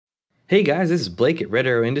Hey guys, this is Blake at Red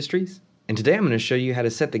Arrow Industries, and today I'm going to show you how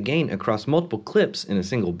to set the gain across multiple clips in a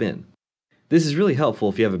single bin. This is really helpful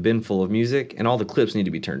if you have a bin full of music and all the clips need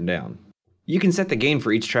to be turned down. You can set the gain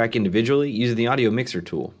for each track individually using the audio mixer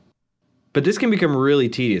tool. But this can become really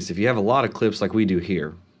tedious if you have a lot of clips like we do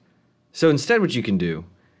here. So instead what you can do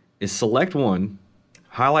is select one,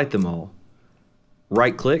 highlight them all,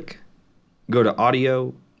 right click, go to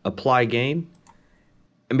Audio, Apply Gain,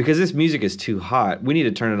 and because this music is too hot, we need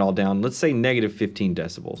to turn it all down, let's say negative 15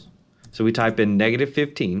 decibels. So we type in negative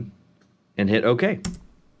 15 and hit OK.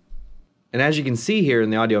 And as you can see here in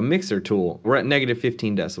the audio mixer tool, we're at negative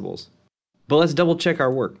 15 decibels. But let's double check our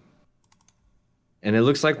work. And it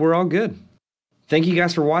looks like we're all good. Thank you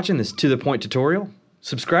guys for watching this To The Point tutorial.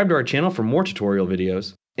 Subscribe to our channel for more tutorial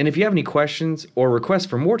videos. And if you have any questions or requests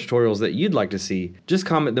for more tutorials that you'd like to see, just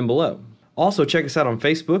comment them below. Also, check us out on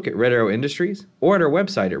Facebook at Red Arrow Industries or at our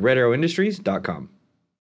website at redarrowindustries.com.